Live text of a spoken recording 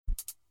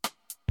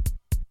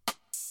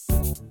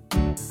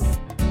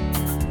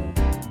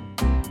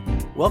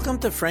Welcome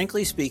to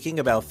Frankly Speaking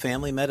About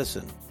Family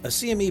Medicine, a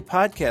CME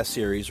podcast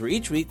series where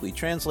each week we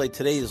translate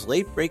today's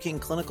late-breaking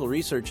clinical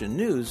research and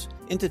news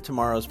into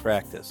tomorrow's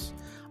practice.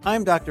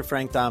 I'm Dr.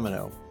 Frank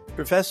Domino,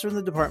 professor in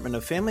the Department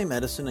of Family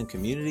Medicine and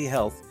Community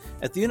Health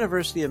at the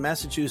University of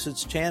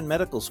Massachusetts Chan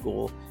Medical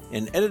School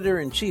and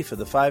editor-in-chief of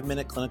the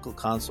 5-Minute Clinical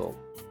Consult.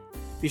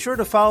 Be sure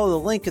to follow the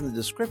link in the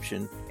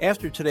description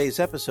after today's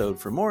episode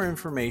for more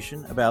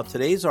information about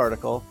today's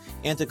article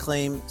and to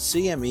claim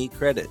CME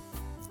credit.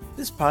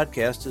 This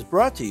podcast is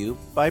brought to you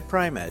by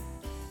Pri-Med.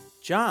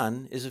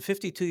 John is a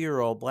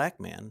 52-year-old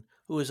black man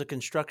who is a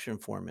construction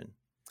foreman.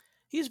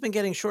 He's been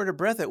getting short of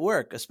breath at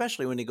work,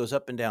 especially when he goes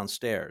up and down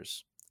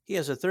stairs. He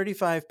has a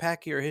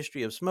 35-pack-year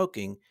history of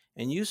smoking,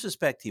 and you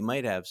suspect he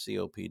might have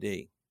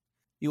COPD.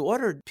 You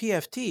ordered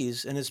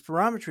PFTs, and his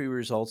spirometry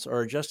results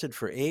are adjusted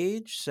for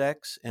age,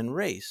 sex, and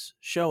race,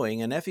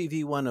 showing an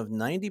FEV1 of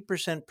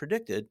 90%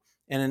 predicted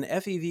and an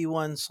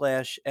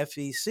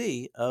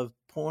FEV1/FVC of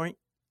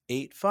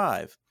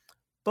 0.85.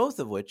 both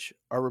of which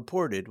are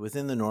reported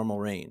within the normal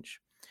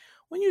range.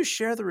 When you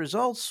share the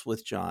results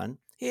with John,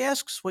 he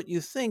asks what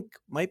you think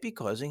might be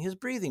causing his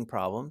breathing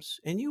problems,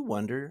 and you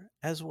wonder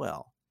as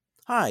well.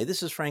 Hi,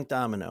 this is Frank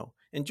Domino,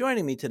 and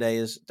joining me today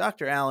is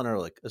Dr. Alan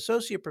Ehrlich,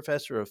 Associate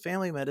Professor of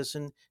Family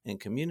Medicine and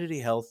Community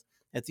Health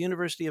at the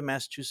University of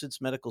Massachusetts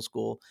Medical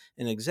School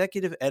and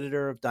Executive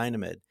Editor of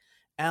Dynamed.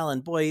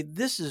 Alan, boy,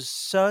 this is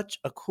such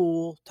a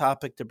cool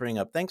topic to bring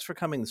up. Thanks for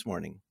coming this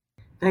morning.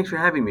 Thanks for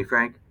having me,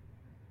 Frank.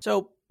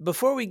 So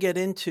before we get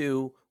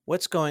into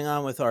what's going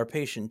on with our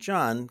patient,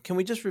 John, can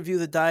we just review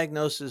the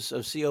diagnosis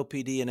of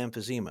COPD and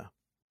emphysema?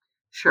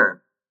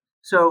 Sure.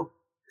 So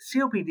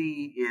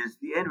COPD is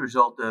the end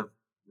result of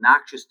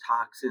noxious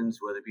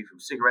toxins, whether it be from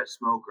cigarette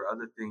smoke or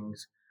other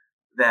things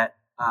that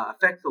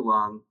affect the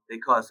lung. They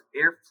cause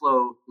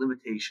airflow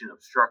limitation,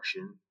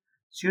 obstruction.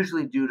 It's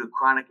usually due to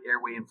chronic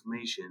airway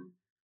inflammation.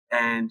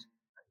 And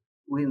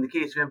in the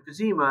case of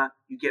emphysema,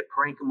 you get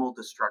parenchymal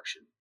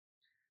destruction.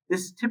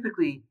 This is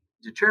typically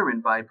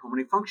determined by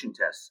pulmonary function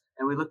tests,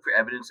 and we look for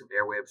evidence of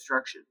airway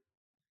obstruction.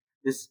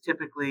 This is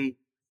typically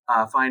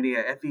finding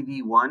a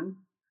FEV1,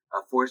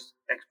 forced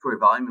expiratory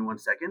volume in 1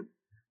 second,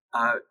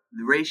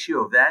 the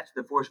ratio of that to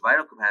the forced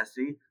vital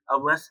capacity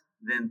of less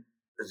than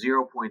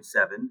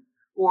 0.7,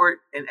 or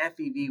an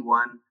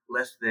FEV1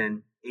 less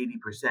than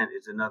 80%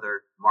 is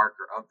another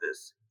marker of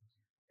this.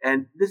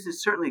 And this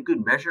is certainly a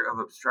good measure of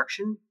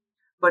obstruction,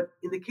 but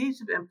in the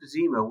case of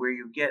emphysema, where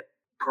you get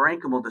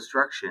parenchymal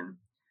destruction,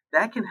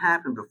 that can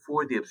happen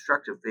before the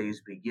obstructive phase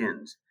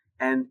begins.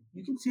 And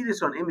you can see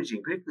this on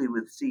imaging, particularly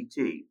with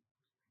CT.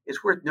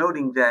 It's worth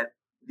noting that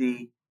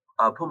the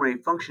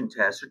pulmonary function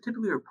tests are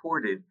typically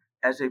reported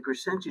as a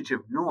percentage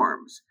of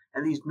norms,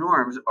 and these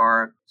norms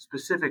are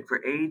specific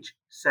for age,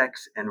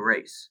 sex, and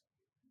race.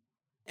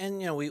 And,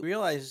 we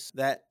realize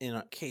that in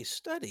a case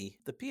study,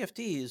 the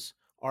PFTs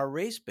are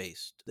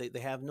race-based.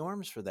 They have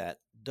norms for that.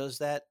 Does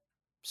that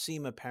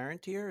seem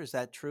apparent here? Is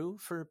that true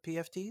for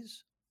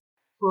PFTs?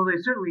 Well, they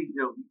certainly,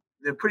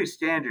 they're pretty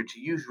standard to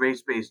use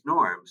race-based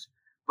norms,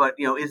 but,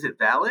 is it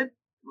valid?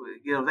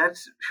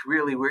 That's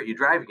really where you're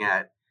driving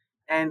at.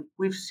 And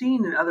we've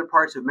seen in other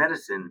parts of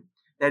medicine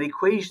that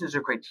equations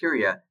or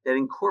criteria that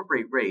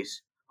incorporate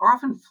race are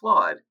often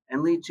flawed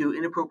and lead to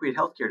inappropriate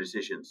healthcare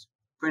decisions.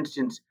 For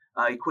instance,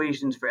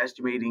 equations for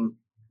estimating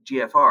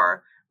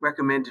GFR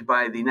recommended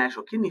by the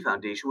National Kidney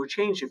Foundation were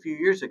changed a few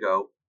years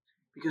ago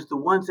because the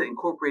ones that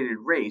incorporated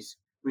race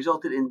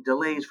resulted in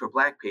delays for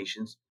Black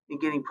patients in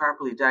getting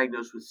properly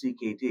diagnosed with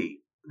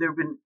CKD. There have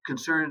been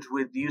concerns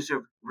with the use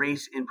of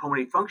race in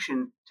pulmonary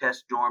function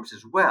test norms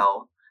as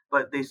well,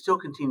 but they still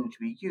continue to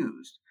be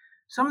used.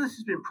 Some of this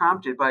has been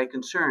prompted by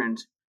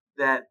concerns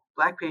that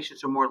Black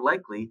patients are more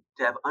likely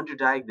to have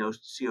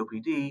underdiagnosed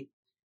COPD,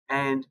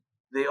 and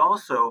they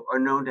also are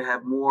known to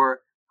have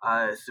more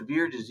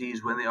severe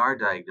disease when they are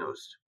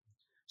diagnosed.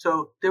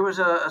 So there was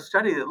a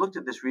study that looked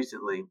at this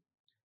recently.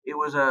 It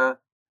was a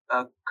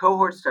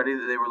cohort study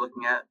that they were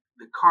looking at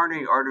the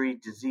coronary artery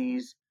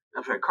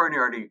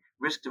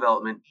risk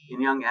development in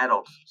young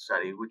adults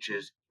study, which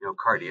is,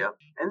 CARDIA.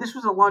 And this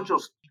was a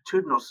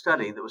longitudinal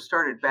study that was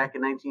started back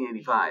in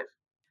 1985.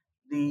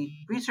 The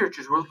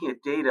researchers were looking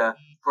at data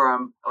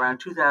from around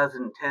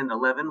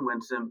 2010-11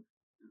 when some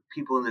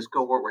people in this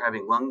cohort were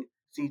having lung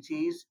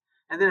CTs.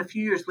 And then a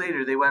few years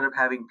later, they wound up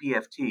having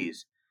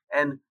PFTs.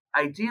 And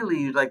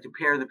ideally, you'd like to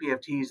pair the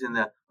PFTs and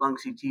the lung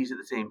CTs at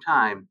the same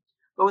time.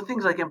 But with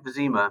things like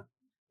emphysema,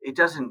 it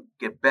doesn't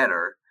get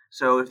better.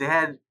 So if they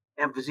had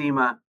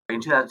emphysema in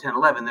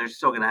 2010-11, they're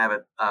still going to have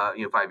it 5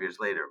 years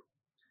later.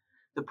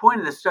 The point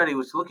of the study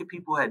was to look at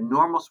people who had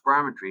normal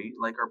spirometry,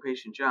 like our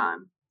patient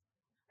John,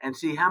 and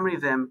see how many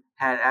of them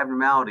had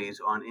abnormalities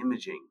on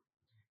imaging.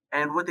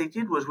 And what they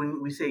did was,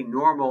 when we say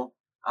normal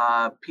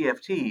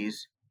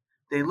PFTs,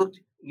 they looked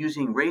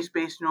using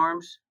race-based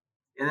norms,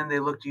 and then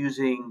they looked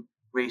using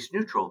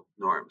race-neutral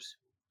norms.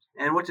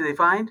 And what did they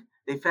find?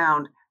 They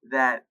found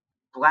that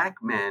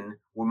Black men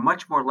were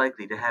much more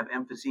likely to have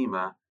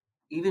emphysema,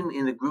 even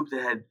in the group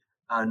that had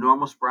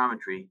normal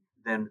spirometry,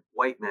 than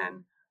white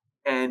men.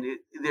 And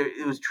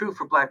it was true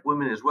for Black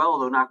women as well,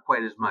 although not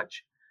quite as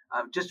much.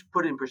 Just to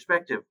put it in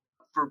perspective,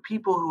 for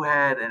people who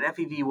had an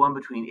FEV1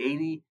 between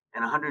 80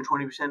 and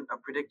 120%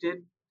 of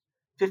predicted,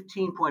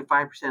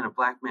 15.5% of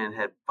Black men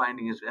had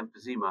findings of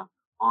emphysema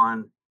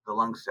on the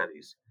lung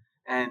studies,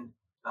 and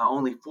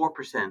only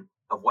 4%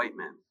 of white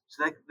men.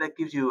 So that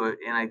gives you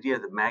an idea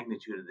of the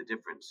magnitude of the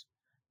difference.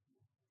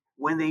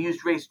 When they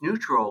used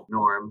race-neutral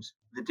norms,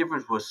 the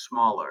difference was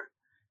smaller.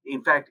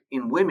 In fact,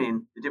 in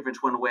women, the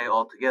difference went away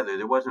altogether.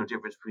 There was no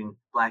difference between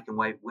Black and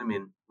white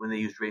women when they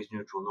used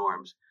race-neutral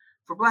norms.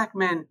 For Black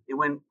men, it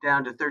went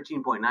down to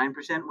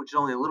 13.9%, which is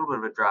only a little bit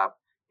of a drop.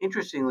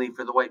 Interestingly,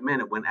 for the white men,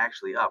 it went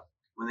actually up.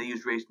 When they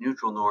used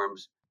race-neutral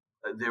norms,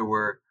 there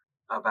were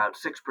about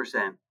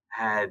 6%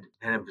 had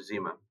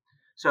emphysema.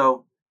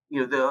 So,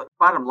 the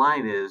bottom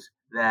line is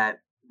that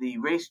the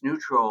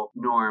race-neutral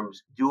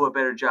norms do a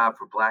better job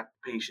for Black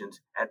patients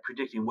at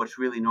predicting what's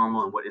really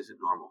normal and what isn't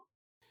normal.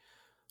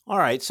 All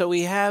right, so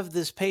we have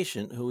this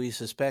patient who we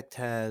suspect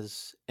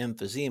has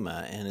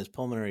emphysema, and his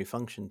pulmonary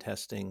function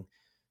testing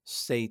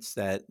states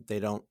that they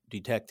don't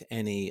detect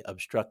any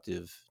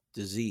obstructive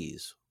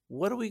disease.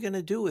 What are we going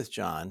to do with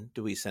John?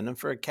 Do we send him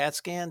for a CAT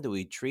scan? Do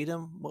we treat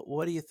him?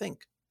 What do you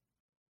think?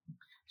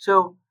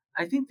 So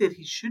I think that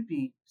he should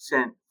be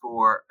sent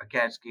for a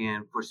CAT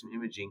scan for some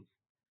imaging.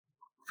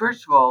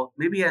 First of all,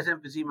 maybe he has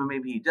emphysema,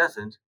 maybe he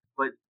doesn't,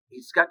 but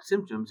he's got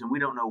symptoms and we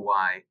don't know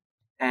why.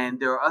 And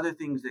there are other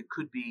things that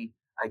could be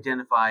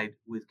identified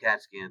with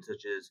CAT scans,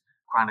 such as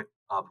chronic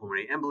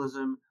pulmonary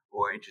embolism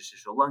or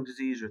interstitial lung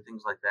disease or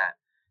things like that.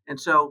 And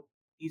so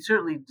he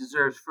certainly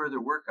deserves further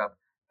workup.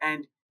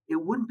 And it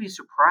wouldn't be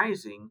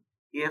surprising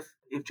if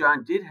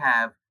John did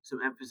have some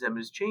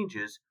emphysematous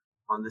changes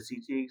on the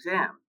CT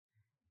exam.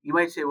 You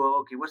might say, well,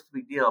 okay, what's the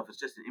big deal if it's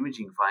just an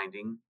imaging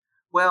finding?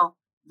 Well,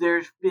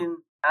 there's been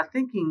a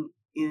thinking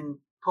in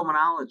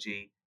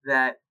pulmonology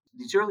that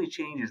these early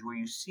changes where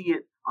you see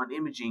it on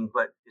imaging,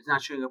 but it's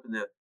not showing up in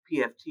the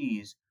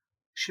PFTs,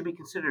 should be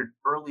considered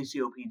early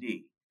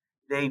COPD.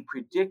 They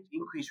predict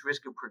increased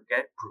risk of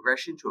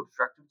progression to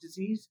obstructive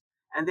disease,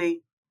 and they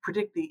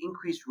predict the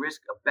increased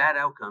risk of bad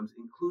outcomes,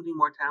 including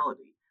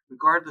mortality,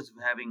 regardless of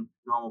having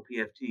normal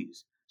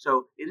PFTs.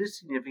 So it is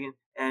significant,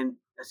 and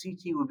a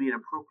CT would be an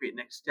appropriate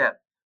next step,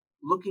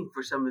 looking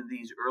for some of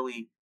these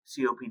early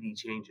COPD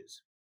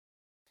changes.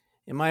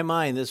 In my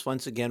mind, this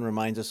once again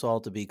reminds us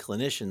all to be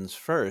clinicians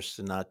first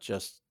and not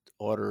just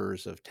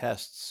orders of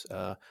tests.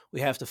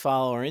 We have to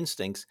follow our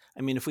instincts.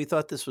 I mean, if we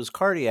thought this was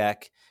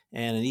cardiac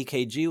and an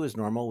EKG was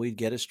normal, we'd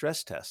get a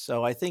stress test.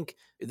 So I think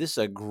this is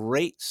a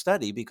great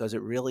study because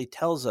it really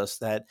tells us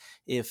that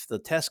if the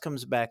test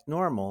comes back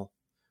normal,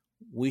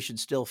 we should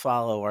still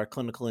follow our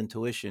clinical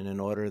intuition and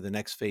order the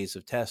next phase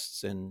of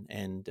tests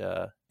and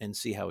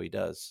see how he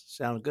does.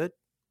 Sound good?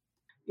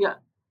 Yeah,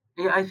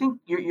 I think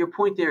your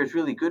point there is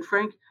really good,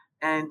 Frank.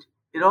 And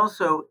it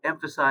also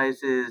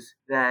emphasizes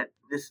that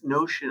this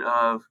notion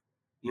of,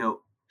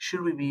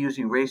 should we be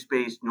using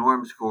race-based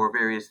norms for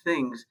various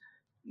things?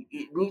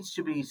 It needs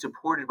to be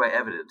supported by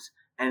evidence.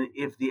 And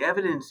if the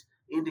evidence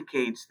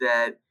indicates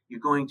that you're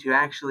going to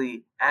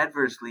actually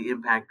adversely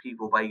impact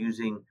people by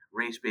using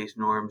race-based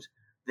norms,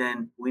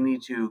 then we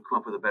need to come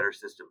up with a better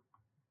system.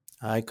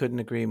 I couldn't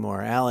agree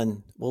more.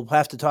 Alan, we'll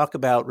have to talk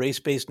about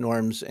race-based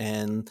norms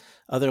and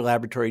other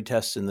laboratory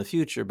tests in the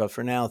future. But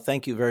for now,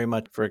 thank you very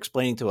much for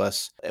explaining to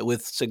us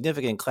with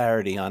significant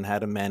clarity on how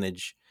to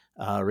manage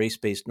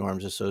race-based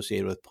norms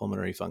associated with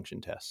pulmonary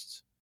function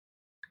tests.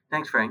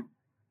 Thanks, Frank.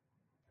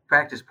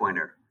 Practice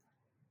pointer.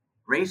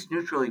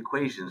 Race-neutral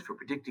equations for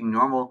predicting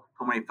normal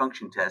pulmonary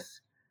function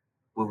tests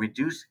will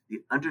reduce the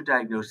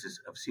underdiagnosis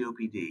of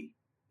COPD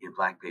in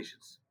Black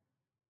patients.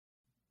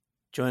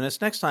 Join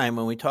us next time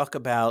when we talk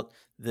about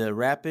the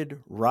rapid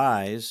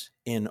rise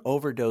in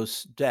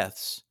overdose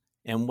deaths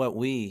and what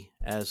we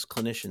as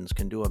clinicians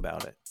can do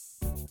about it.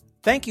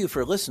 Thank you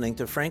for listening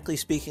to Frankly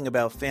Speaking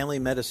About Family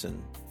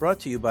Medicine, brought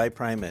to you by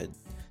Pri-Med.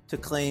 To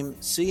claim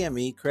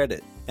CME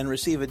credit and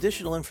receive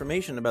additional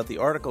information about the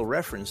article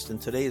referenced in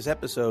today's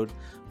episode,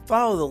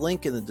 follow the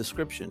link in the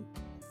description.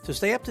 To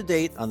stay up to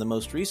date on the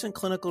most recent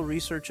clinical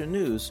research and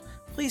news,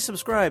 please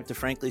subscribe to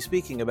Frankly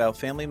Speaking About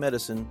Family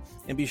Medicine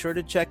and be sure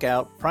to check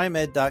out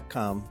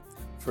pri-med.com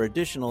for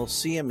additional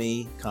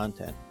CME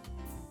content.